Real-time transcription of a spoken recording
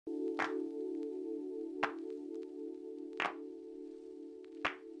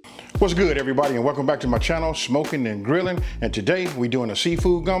What's good, everybody, and welcome back to my channel, Smoking and Grilling. And today we're doing a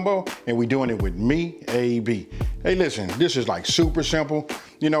seafood gumbo, and we're doing it with me, AB. Hey, listen, this is like super simple.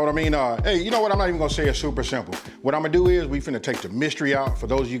 You know what I mean? Hey, you know what? I'm not even gonna say it's super simple. What I'm gonna do is we finna take the mystery out for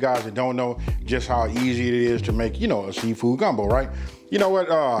those of you guys that don't know just how easy it is to make, a seafood gumbo, right? You know what?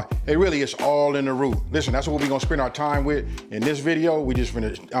 It really is all in the root. Listen, that's what we're gonna spend our time with in this video.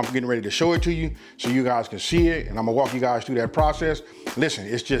 I'm getting ready to show it to you so you guys can see it, and I'm gonna walk you guys through that process. Listen,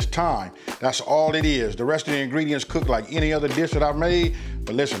 it's just time. That's all it is. The rest of the ingredients cook like any other dish that I've made.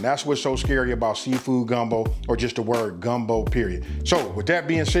 But listen, that's what's so scary about seafood gumbo, or just the word gumbo, period. So with that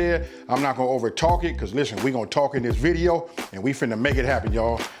being said, I'm not gonna over talk it, because listen, we're gonna talk in this video and we finna make it happen,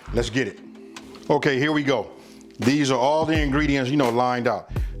 y'all. Let's get it. Okay, here we go. These are all the ingredients, lined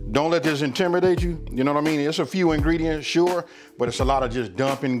out. Don't let this intimidate you. You know what I mean? It's a few ingredients, sure, but it's a lot of just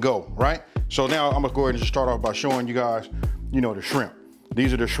dump and go, right? So now I'm gonna go ahead and just start off by showing you guys, the shrimp.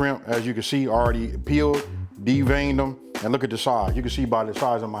 These are the shrimp, as you can see, already peeled, deveined them, and look at the size. You can see by the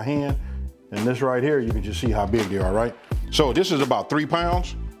size of my hand, and this right here, you can just see how big they are, right? So this is about 3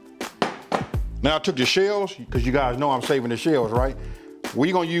 pounds. Now I took the shells, because you guys know I'm saving the shells, right?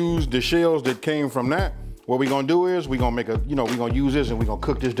 We're gonna use the shells that came from that. What we're gonna do is we're gonna make we're gonna use this and we're gonna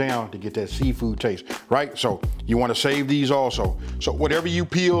cook this down to get that seafood taste, right? So you wanna save these also. So whatever you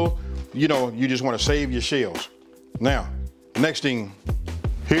peel, you just wanna save your shells. Now, next thing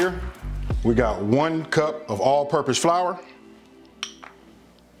here, we got 1 cup of all-purpose flour.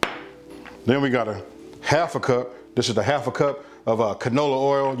 Then we got a half a cup. This is the half a cup of canola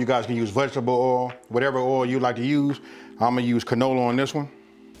oil. You guys can use vegetable oil, whatever oil you like to use. I'm gonna use canola on this one.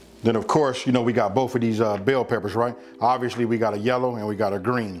 Then of course, we got both of these bell peppers, right? Obviously we got a yellow and we got a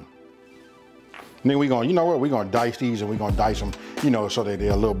green. And then we're gonna, we're gonna dice these, and we're gonna dice them, so that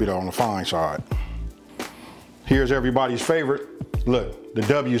they're a little bit on the fine side. Here's everybody's favorite. Look, the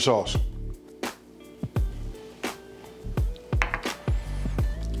W sauce.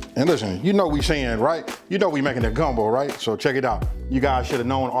 And listen, we saying, right? We making a gumbo, right? So check it out. You guys should have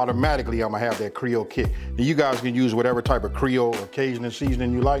known automatically I'm gonna have that Creole kick. And you guys can use whatever type of Creole or Cajun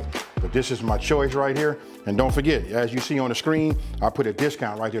seasoning you like, but this is my choice right here. And don't forget, as you see on the screen, I put a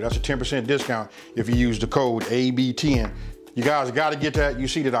discount right there. That's a 10% discount if you use the code AB10. You guys gotta get that. You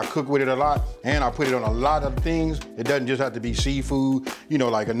see that I cook with it a lot, and I put it on a lot of things. It doesn't just have to be seafood,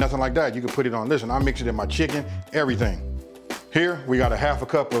 like nothing like that. You can put it on, listen, I mix it in my chicken, everything. Here, we got a half a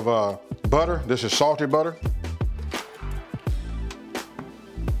cup of butter. This is salted butter.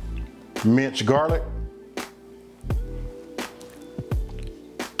 Minced garlic.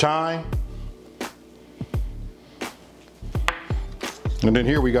 Thyme. And then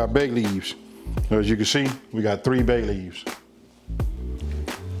here we got bay leaves. As you can see, we got 3 bay leaves.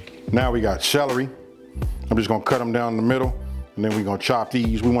 Now we got celery. I'm just gonna cut them down the middle, and then we're gonna chop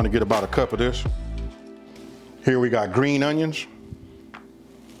these. We wanna get about a cup of this. Here we got green onions.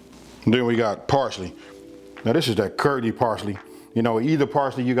 And then we got parsley. Now this is that curdy parsley. Either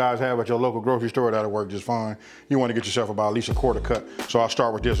parsley you guys have at your local grocery store, that'll work just fine. You wanna get yourself about at least a quarter cup. So I'll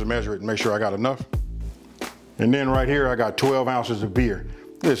start with this and measure it and make sure I got enough. And then right here, I got 12 ounces of beer.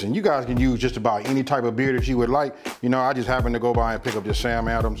 Listen, you guys can use just about any type of beer that you would like. I just happened to go by and pick up this Sam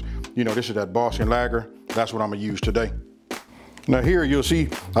Adams. This is that Boston Lager. That's what I'm gonna use today. Now here you'll see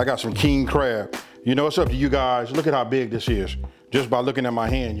I got some king crab. It's up to you guys. Look at how big this is. Just by looking at my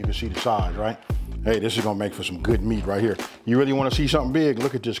hand, you can see the size, right? Hey, this is gonna make for some good meat right here. You really wanna see something big?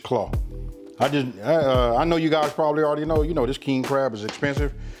 Look at this claw. I know you guys probably already know, this king crab is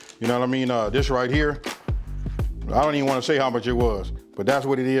expensive. You know what I mean? This right here, I don't even wanna say how much it was, but that's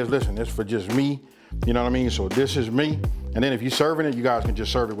what it is. Listen, it's for just me. You know what I mean? So this is me. And then if you're serving it, you guys can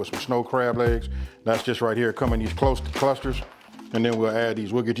just serve it with some snow crab legs. That's just right here, come in these close clusters. And then we'll add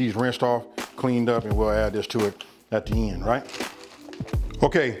these, we'll get these rinsed off, cleaned up, and we'll add this to it at the end, right?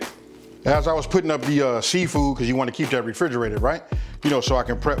 Okay, as I was putting up the seafood, because you want to keep that refrigerated, right? So I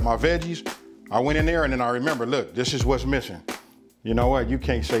can prep my veggies. I went in there and then I remember, look, this is what's missing. You know what? You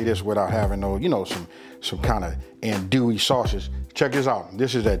can't say this without having some kind of Anduille sausage. Check this out.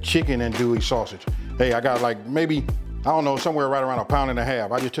 This is that chicken Anduille sausage. Hey, I got like maybe, I don't know, somewhere right around 1.5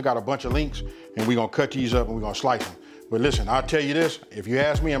 pounds. I just took out a bunch of links, and we're gonna cut these up and we're gonna slice them. But listen, I'll tell you this, if you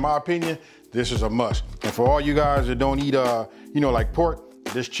ask me, in my opinion, this is a must. And for all you guys that don't eat, like pork,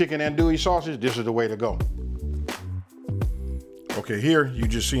 this chicken Anduille sausage, this is the way to go. Okay, here you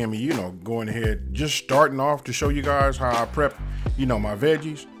just seeing me, going ahead, just starting off to show you guys how I prep, my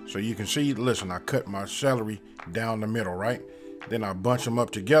veggies. So you can see, listen, I cut my celery down the middle, right? Then I bunch them up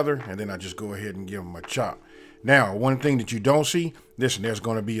together, and then I just go ahead and give them a chop. Now, one thing that you don't see, listen, there's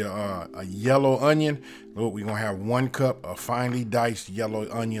going to be a yellow onion. Look, we're going to have 1 cup of finely diced yellow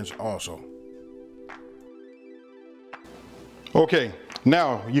onions also. Okay,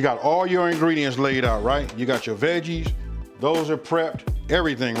 now you got all your ingredients laid out, right? You got your veggies, those are prepped,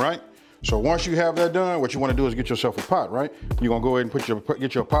 everything, right? So once you have that done, what you want to do is get yourself a pot, right? You're going to go ahead and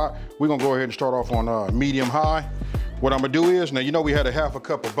get your pot. We're going to go ahead and start off on medium high. What I'm going to do is, now you know we had a 1/2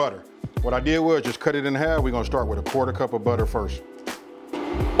 cup of butter. What I did was just cut it in half. We're going to start with a 1/4 cup of butter first.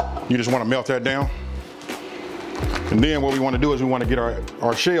 You just want to melt that down. And then what we want to do is we want to get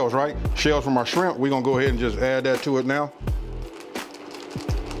our shells, right? Shells from our shrimp. We're going to go ahead and just add that to it now.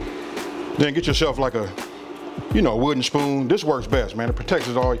 Then get yourself like a, wooden spoon. This works best, man. It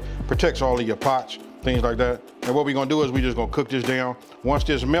protects all of your pots, things like that. And what we're gonna do is we're just gonna cook this down. Once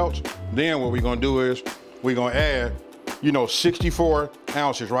this melts, then what we're gonna do is we're gonna add, 64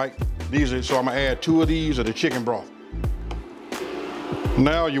 ounces, right? So I'm gonna add 2 of these of the chicken broth.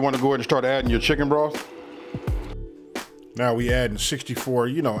 Now you wanna go ahead and start adding your chicken broth. Now we adding 64,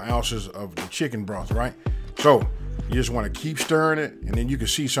 ounces of the chicken broth, right? So you just want to keep stirring it, and then you can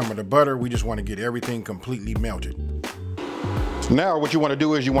see some of the butter. We just want to get everything completely melted. Now what you want to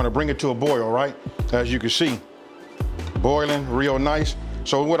do is you want to bring it to a boil, right? As you can see, boiling real nice.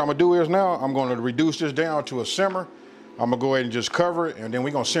 So what I'm going to do is now I'm going to reduce this down to a simmer. I'm going to go ahead and just cover it, and then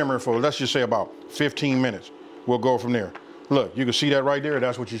we're going to simmer it for, let's just say, about 15 minutes. We'll go from there. Look, you can see that right there.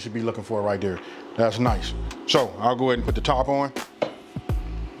 That's what you should be looking for right there. That's nice. So I'll go ahead and put the top on.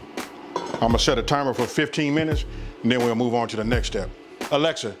 I'm going to set a timer for 15 minutes. And then we'll move on to the next step.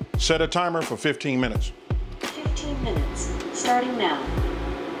 Alexa, set a timer for 15 minutes. 15 minutes, starting now.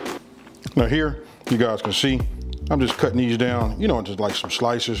 Now here, you guys can see, I'm just cutting these down, into like some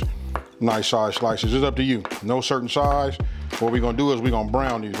slices, nice size slices. It's up to you, no certain size. What we're gonna do is we're gonna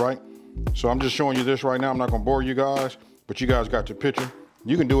brown these, right? So I'm just showing you this right now. I'm not gonna bore you guys, but you guys got the picture.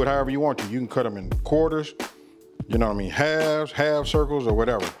 You can do it however you want to. You can cut them in quarters, halves, half circles, or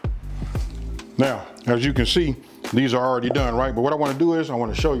whatever. Now, as you can see, these are already done, right? But what I want to do is I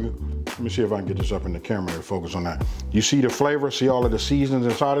want to show you. Let me see if I can get this up in the camera to focus on that. You see the flavor, see all of the seasonings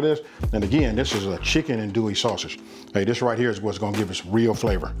inside of this? And again, this is a chicken Anduille sausage. Hey, this right here is what's going to give us real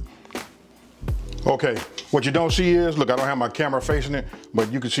flavor. Okay, what you don't see is, look, I don't have my camera facing it,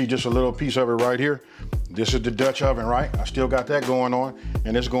 but you can see just a little piece of it right here. This is the Dutch oven, right? I still got that going on,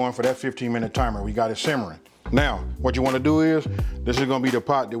 and it's going for that 15-minute timer. We got it simmering. Now, what you want to do is, this is going to be the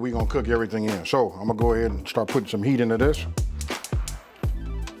pot that we're going to cook everything in. So I'm going to go ahead and start putting some heat into this.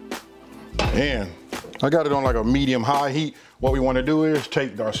 And I got it on like a medium high heat. What we want to do is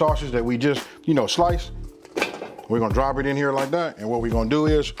take our sausage that we just, slice. We're going to drop it in here like that. And what we're going to do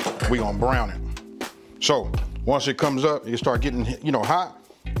is we're going to brown it. So once it comes up, it start getting, hot.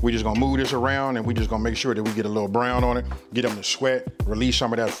 We're just gonna move this around, and we're just gonna make sure that we get a little brown on it, get them to sweat, release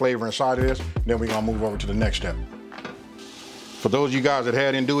some of that flavor inside of this, and then we're gonna move over to the next step. For those of you guys that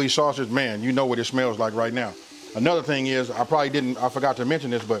had Anduille sausage, man, you know what it smells like right now. Another thing is, I forgot to mention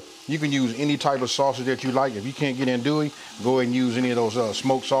this, but you can use any type of sausage that you like. If you can't get Anduille, go ahead and use any of those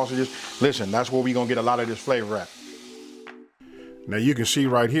smoked sausages. Listen, that's where we're gonna get a lot of this flavor at. Now you can see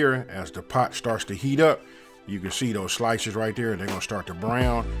right here, as the pot starts to heat up, you can see those slices right there. They're gonna start to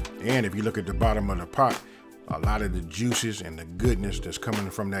brown. And if you look at the bottom of the pot, a lot of the juices and the goodness that's coming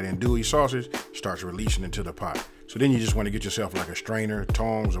from that Anduille sausage starts releasing into the pot. So then you just want to get yourself like a strainer,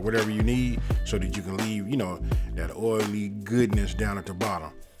 tongs, or whatever you need so that you can leave, that oily goodness down at the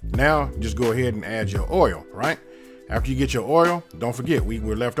bottom. Now, just go ahead and add your oil, right? After you get your oil, don't forget, we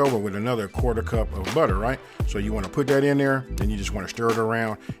were left over with another 1/4 cup of butter, right? So you want to put that in there, then you just want to stir it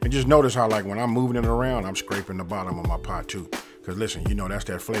around. And just notice how, like, when I'm moving it around, I'm scraping the bottom of my pot too. Because listen, that's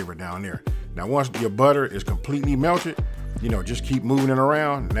that flavor down there. Now, once your butter is completely melted, just keep moving it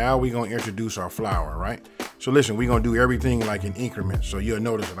around. Now we're going to introduce our flour, right? So listen, we're going to do everything like in increments. So you'll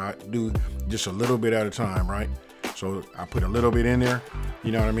notice that I do just a little bit at a time, right? So I put a little bit in there,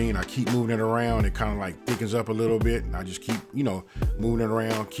 you know what I mean? I keep moving it around. It kind of like thickens up a little bit. I just keep, moving it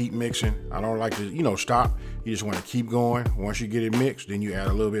around, keep mixing. I don't like to, stop. You just want to keep going. Once you get it mixed, then you add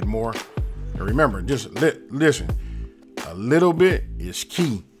a little bit more. And remember, just listen, a little bit is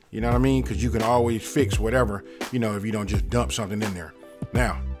key. You know what I mean? Because you can always fix whatever, if you don't just dump something in there.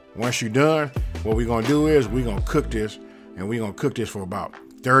 Now, once you're done, what we're going to do is we're going to cook this, and we're going to cook this for about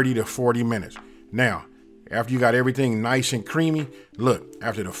 30 to 40 minutes. Now, after you got everything nice and creamy, look,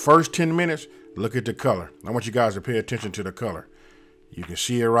 after the first 10 minutes, look at the color. I want you guys to pay attention to the color. You can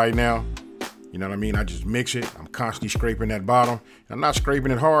see it right now. You know what I mean? I just mix it. I'm constantly scraping that bottom. I'm not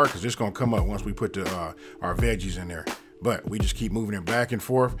scraping it hard because it's going to come up once we put our veggies in there. but we just keep moving it back and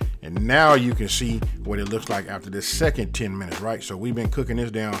forth. And now you can see what it looks like after the second 10 minutes, right? So we've been cooking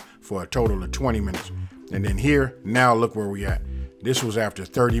this down for a total of 20 minutes. And then here, now look where we at. This was after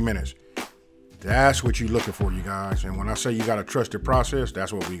 30 minutes. That's what you're looking for, you guys. And when I say you got to trust the process,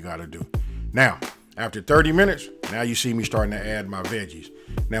 that's what we got to do. Now, after 30 minutes, now you see me starting to add my veggies.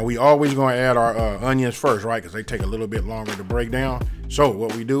 Now, we always going to add our onions first, right? Because they take a little bit longer to break down. So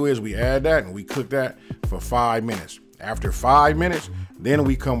what we do is we add that and we cook that for 5 minutes. After 5 minutes, then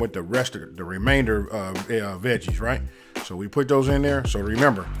we come with the rest of the remainder veggies, right? So we put those in there. So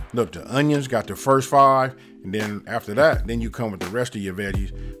remember, look, the onions got the first 5, and then after that, then you come with the rest of your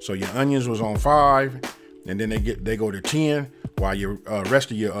veggies. So your onions was on 5, and then they go to 10, while your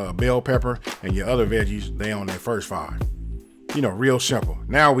rest of your bell pepper and your other veggies, they on their first 5. You know, real simple.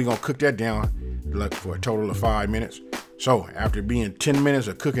 Now we're gonna cook that down like for a total of 5 minutes. So after being 10 minutes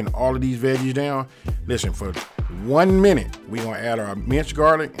of cooking all of these veggies down, listen, for 1 minute, we're gonna add our minced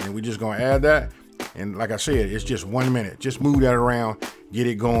garlic, and we're just gonna add that. And like I said, it's just 1 minute. Just move that around, get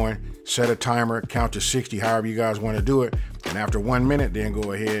it going, set a timer, count to 60, however you guys want to do it. And after 1 minute, then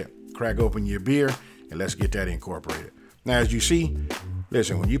go ahead, crack open your beer, and let's get that incorporated. Now, as you see,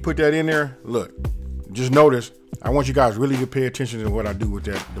 listen, when you put that in there, look, just notice, I want you guys really to pay attention to what I do with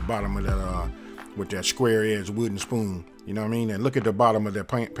that, the bottom of that, with that square edge wooden spoon. You know what I mean? And look at the bottom of that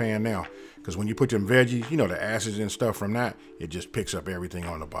pan now, because when you put them veggies, you know, the acids and stuff from that, it just picks up everything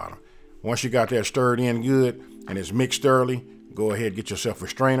on the bottom. Once you got that stirred in good and it's mixed thoroughly, go ahead, get yourself a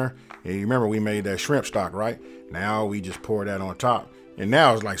strainer. And you remember we made that shrimp stock, right? Now we just pour that on top. And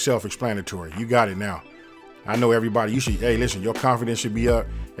now it's like self-explanatory. You got it now. I know everybody, you should, hey, listen, your confidence should be up.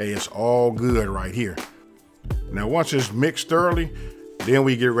 Hey, it's all good right here. Now, once it's mixed thoroughly, then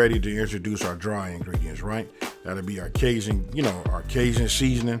we get ready to introduce our dry ingredients, right? That'll be our Cajun, you know, our Cajun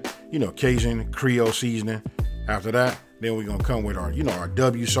seasoning, you know, Cajun Creole seasoning. After that, then we're gonna come with our, you know, our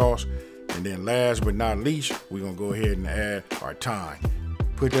W sauce. And then last but not least, we're gonna go ahead and add our thyme.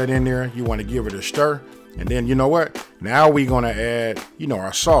 Put that in there. You wanna give it a stir. And then, you know what? Now we're gonna add, you know,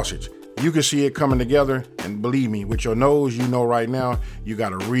 our sausage. You can see it coming together, and believe me, with your nose, you know right now, you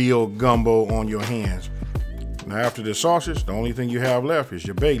got a real gumbo on your hands. Now after the sausage, the only thing you have left is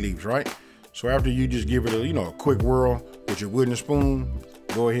your bay leaves, right? So after you just give it a, you know, a quick whirl with your wooden spoon,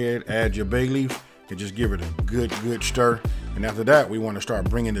 go ahead, add your bay leaf, and just give it a good stir. And after that, we want to start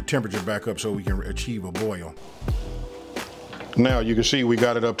bringing the temperature back up so we can achieve a boil. Now you can see we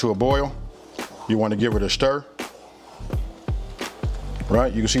got it up to a boil. You want to give it a stir.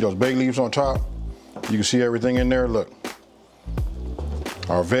 Right, you can see those bay leaves on top. You can see everything in there, look.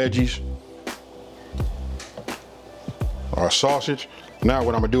 Our veggies, our sausage. Now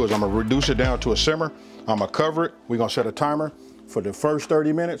what I'm gonna do is I'm gonna reduce it down to a simmer. I'm gonna cover it. We're gonna set a timer for the first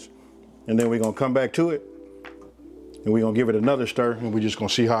 30 minutes, and then we're gonna come back to it, and we're gonna give it another stir, and we're just gonna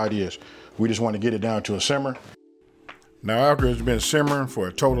see how it is. We just wanna get it down to a simmer. Now after it's been simmering for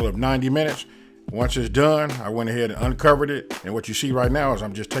a total of 90 minutes, once it's done, I went ahead and uncovered it. And what you see right now is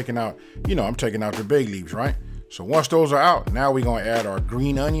I'm just taking out, you know, I'm taking out the bay leaves, right? So once those are out, now we're gonna add our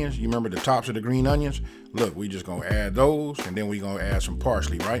green onions. You remember the tops of the green onions? Look, we just gonna add those, and then we're gonna add some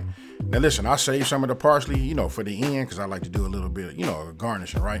parsley, right? Now listen, I saved some of the parsley, you know, for the end, because I like to do a little bit, you know,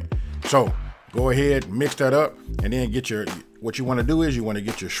 garnishing, right? So go ahead, mix that up, and then get your, what you wanna do is you wanna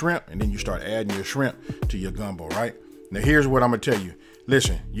get your shrimp, and then you start adding your shrimp to your gumbo, right? Now here's what I'm gonna tell you.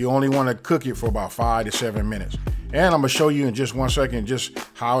 Listen, you only wanna cook it for about 5 to 7 minutes. And I'm gonna show you in just 1 second just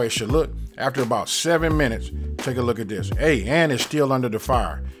how it should look. After about 7 minutes, take a look at this. Hey, and it's still under the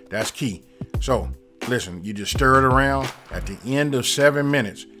fire. That's key. So listen, you just stir it around. At the end of 7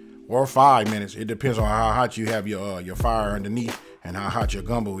 minutes or 5 minutes, it depends on how hot you have your fire underneath and how hot your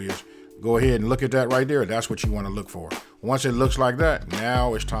gumbo is. Go ahead and look at that right there. That's what you wanna look for. Once it looks like that,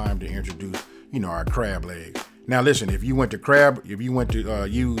 now it's time to introduce, you know, our crab legs. Now listen, if you went to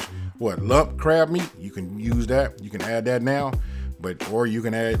use what, lump crab meat, you can use that. You can add that now, or you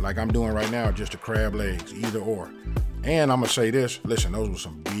can add, like I'm doing right now, just the crab legs, either or. And I'm gonna say this, listen, those were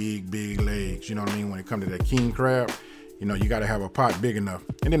some big legs. You know what I mean? When it comes to that king crab, you know, you gotta have a pot big enough.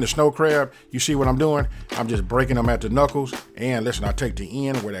 And then the snow crab, you see what I'm doing? I'm just breaking them at the knuckles. And listen, I take the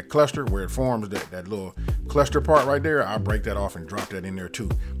end where that cluster, where it forms that little cluster part right there, I break that off and drop that in there too.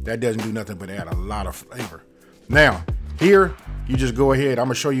 That doesn't do nothing but add a lot of flavor. Now, here, you just go ahead. I'm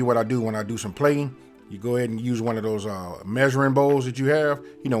gonna show you what I do when I do some plating. You go ahead and use one of those measuring bowls that you have.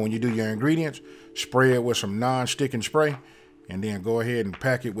 You know, when you do your ingredients, spray it with some non-sticking spray, and then go ahead and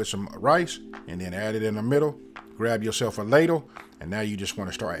pack it with some rice, and then add it in the middle. Grab yourself a ladle, and now you just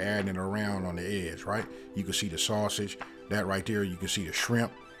wanna start adding it around on the edge, right? You can see the sausage, that right there. You can see the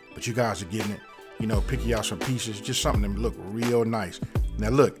shrimp, but you guys are getting it. you know, pick you out some pieces, just something that look real nice. Now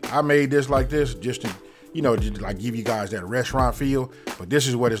look, I made this like this just to, you know, just like give you guys that restaurant feel, but this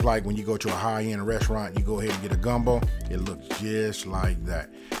is what it's like when you go to a high-end restaurant, you go ahead and get a gumbo, it looks just like that,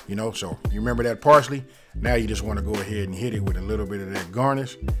 you know. So you remember that parsley? Now you just want to go ahead and hit it with a little bit of that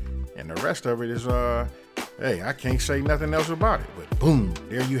garnish, and the rest of it is, hey, I can't say nothing else about it, but boom,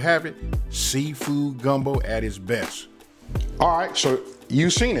 there you have it, seafood gumbo at its best. All right, so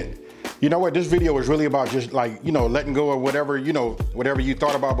you've seen it. You know what, this video is really about just like, you know, letting go of whatever, you know, whatever you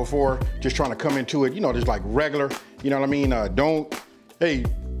thought about before, just trying to come into it, you know, just like regular, you know what I mean? Hey,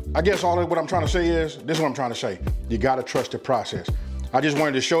 I guess all of what I'm trying to say is, this is what I'm trying to say. You gotta trust the process. I just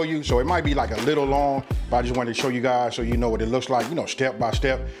wanted to show you, so it might be like a little long, but I just wanted to show you guys so you know what it looks like, you know, step by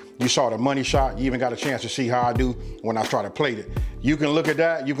step. You saw the money shot, you even got a chance to see how I do when I try to plate it. You can look at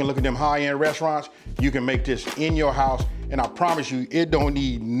that, you can look at them high-end restaurants, you can make this in your house, and I promise you, it don't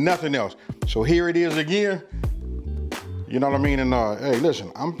need nothing else. So here it is again, you know what I mean? And hey,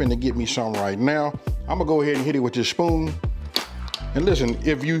 listen, I'm finna get me some right now. I'm gonna go ahead and hit it with this spoon. And listen,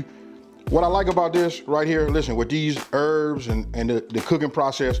 what I like about this right here, listen, with these herbs and the cooking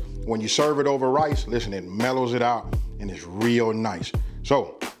process, when you serve it over rice, listen, it mellows it out and it's real nice.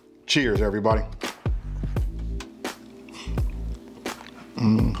 So, cheers, everybody.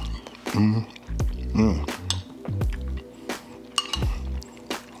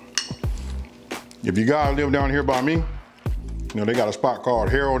 If you guys live down here by me, you know, they got a spot called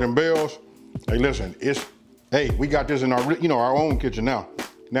Harold and Bell's. Hey, listen, hey, we got this in our, you know, our own kitchen now.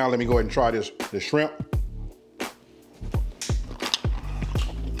 Now let me go ahead and try this shrimp.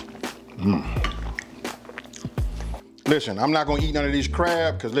 Listen, I'm not gonna eat none of these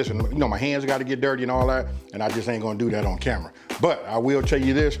crab because listen, you know, my hands gotta get dirty and all that, and I just ain't gonna do that on camera. But I will tell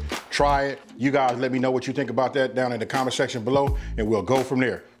you this, try it. You guys let me know what you think about that down in the comment section below, and we'll go from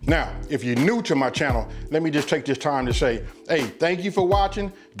there. Now, if you're new to my channel, let me just take this time to say, hey, thank you for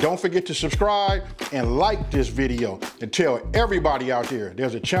watching. Don't forget to subscribe and like this video and tell everybody out there,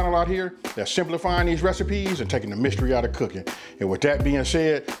 there's a channel out here that's simplifying these recipes and taking the mystery out of cooking. And with that being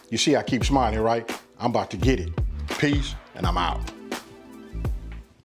said, you see I keep smiling, right? I'm about to get it. Peace, and I'm out.